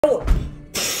Oh.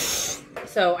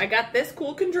 So I got this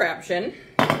cool contraption.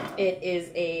 It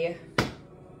is a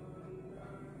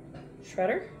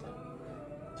shredder.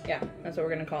 Yeah, that's what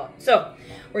we're gonna call it. So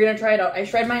we're gonna try it out. I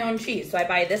shred my own cheese. So I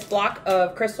buy this block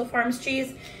of Crystal Farms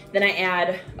cheese. Then I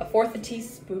add a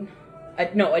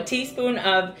teaspoon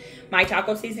of my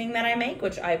taco seasoning that I make,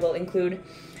 which I will include.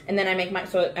 And then I make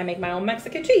my own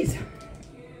Mexican cheese.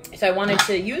 So I wanted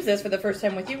to use this for the first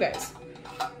time with you guys.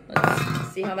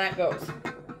 Let's see how that goes.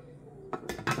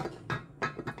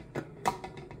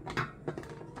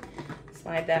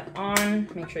 Slide that on.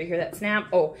 Make sure you hear that snap.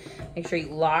 Oh, make sure you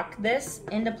lock this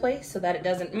into place so that it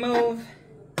doesn't move.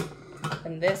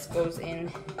 And this goes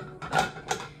in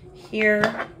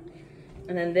here.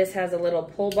 And then this has a little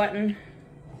pull button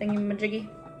thingy-majiggy.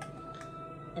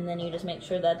 And then you just make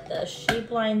sure that the shape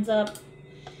lines up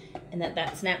and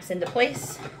that snaps into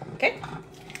place. Okay.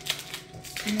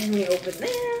 And then we open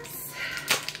this.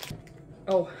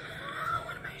 Oh,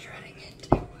 what am I shredding it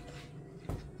to?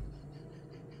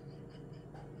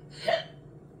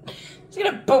 Just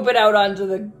gonna poop it out onto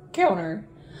the counter.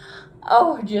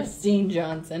 Oh, Justine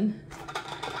Johnson.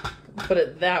 Put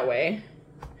it that way.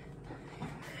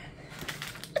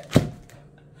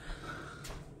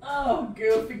 Oh,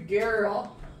 goofy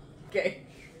girl. Okay,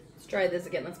 let's try this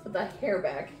again. Let's put the hair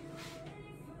back.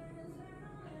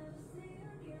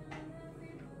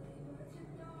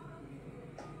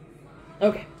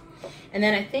 Okay, and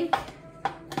then I think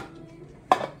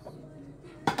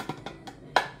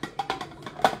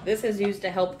this is used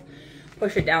to help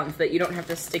push it down so that you don't have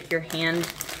to stick your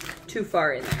hand too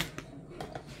far in there.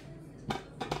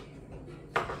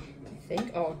 I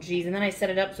think, oh geez, and then I set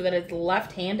it up so that it's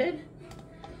left-handed.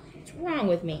 What's wrong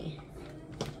with me?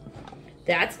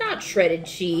 That's not shredded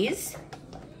cheese.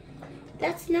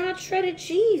 That's not shredded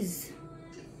cheese.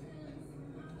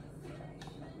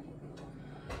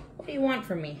 What do you want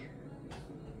from me?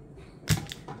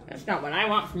 That's not what I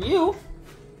want from you.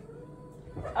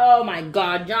 Oh my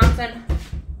God, Johnson.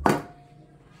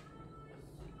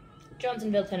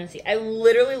 Johnsonville, Tennessee. I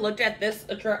literally looked at this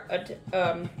attachment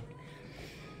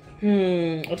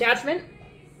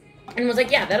and was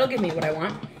like, yeah, that'll give me what I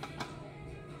want.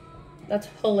 That's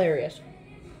hilarious.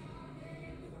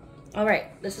 All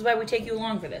right, this is why we take you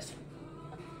along for this.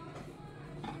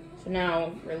 So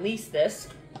now release this.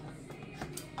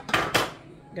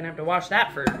 I'm gonna have to wash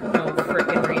that for no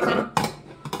frickin' reason.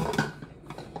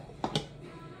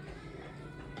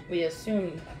 We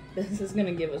assumed this is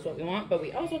gonna give us what we want, but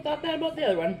we also thought that about the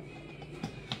other one.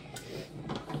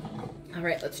 All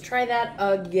right, let's try that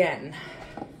again.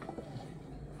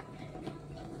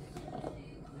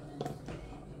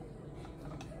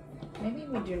 Maybe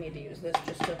we do need to use this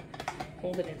just to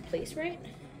hold it in place, right?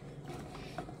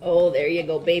 Oh, there you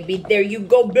go, baby. There you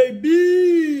go,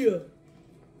 baby.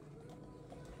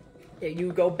 There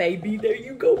you go, baby. There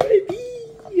you go,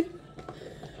 baby.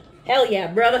 Hell yeah,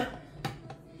 brother.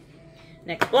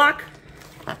 Next block.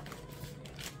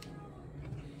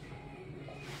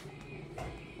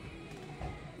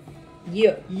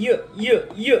 Yeah.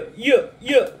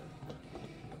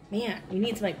 Man, you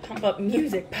need some like pump up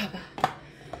music, Papa.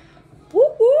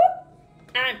 Whoop whoop.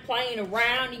 I ain't playing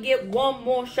around. You get one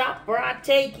more shot before I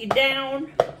take you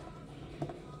down.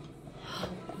 Oh,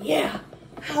 yeah.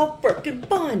 How freaking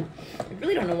fun. I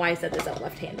really don't know why I set this up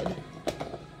left-handed.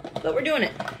 But we're doing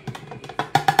it.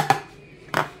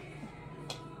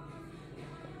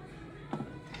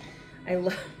 I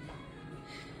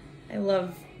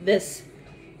love this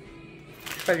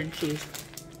shredded cheese.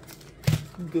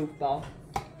 Goofball.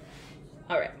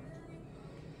 All right.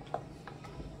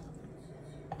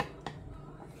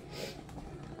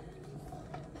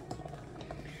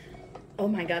 Oh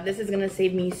my God, this is gonna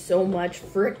save me so much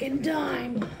frickin'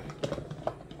 time.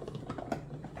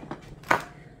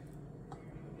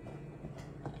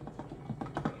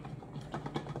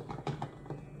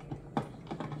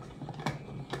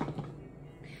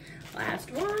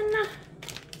 Last one.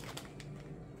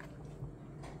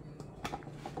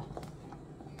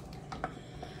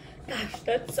 Gosh,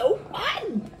 that's so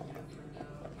fun.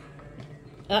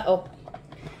 Uh-oh.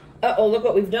 Uh-oh, look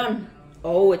what we've done.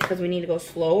 Oh, it's because we need to go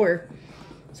slower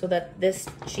so that this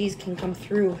cheese can come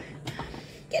through.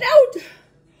 Get out!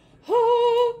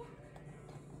 Oh.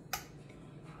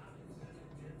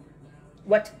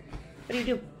 What? What do you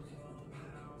do?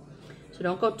 So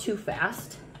don't go too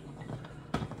fast.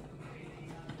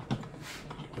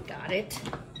 Got it.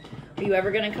 Are you ever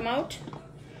gonna come out?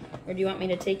 Or do you want me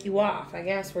to take you off? I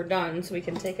guess we're done, so we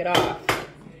can take it off.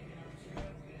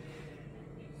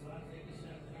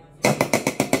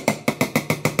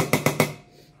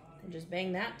 And just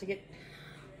bang that to get,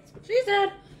 that's what she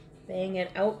said. bang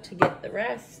it out to get the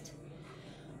rest.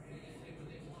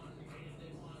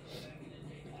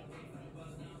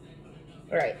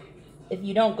 All right, if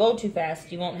you don't go too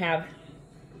fast, you won't have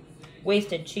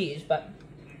wasted cheese, but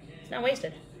it's not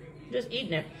wasted. You're just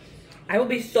eating it. I will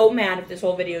be so mad if this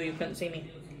whole video you couldn't see me.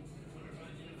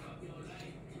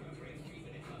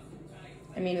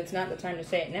 I mean, it's not the time to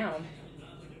say it now.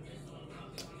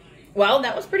 Well,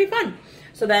 that was pretty fun.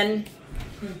 So then,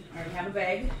 I already have a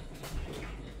bag.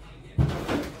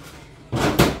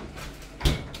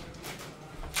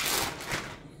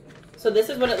 So this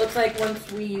is what it looks like once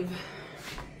we've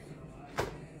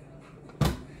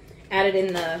added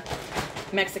in the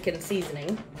Mexican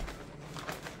seasoning.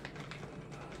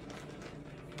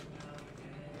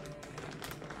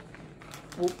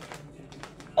 Oop.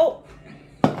 Oh,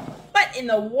 what in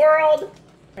the world? All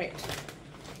right.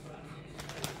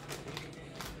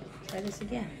 Try this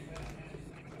again.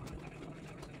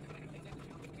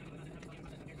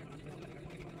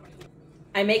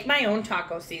 I make my own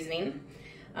taco seasoning.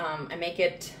 I make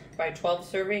it by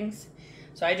 12 servings.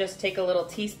 So I just take a little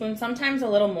teaspoon, sometimes a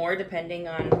little more depending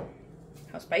on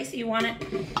how spicy you want it.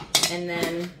 And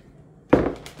then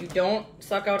you don't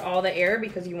suck out all the air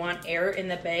because you want air in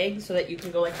the bag so that you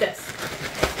can go like this.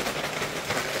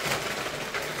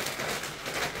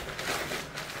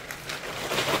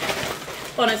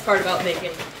 Funnest part about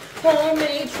making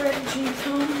homemade shredded cheese,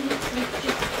 homemade shredded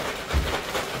cheese.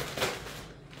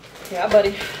 Yeah,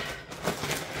 buddy.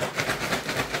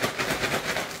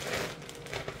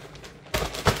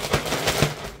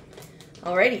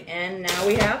 Alrighty, and now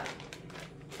we have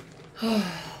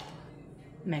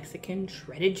Mexican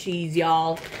shredded cheese,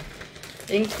 y'all.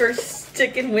 Thanks for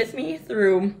sticking with me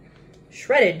through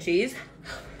shredded cheese.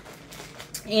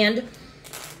 And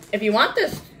if you want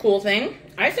this cool thing,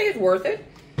 I say it's worth it.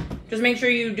 Just make sure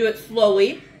you do it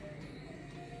slowly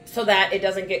so that it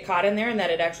doesn't get caught in there and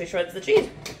that it actually shreds the cheese.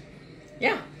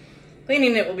 Yeah,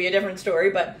 cleaning it will be a different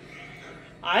story, but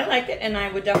I like it and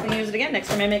I would definitely use it again next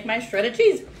time I make my shredded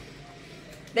cheese.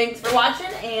 Thanks for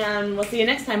watching, and we'll see you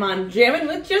next time on Jammin'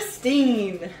 with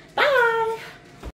Justine. Bye!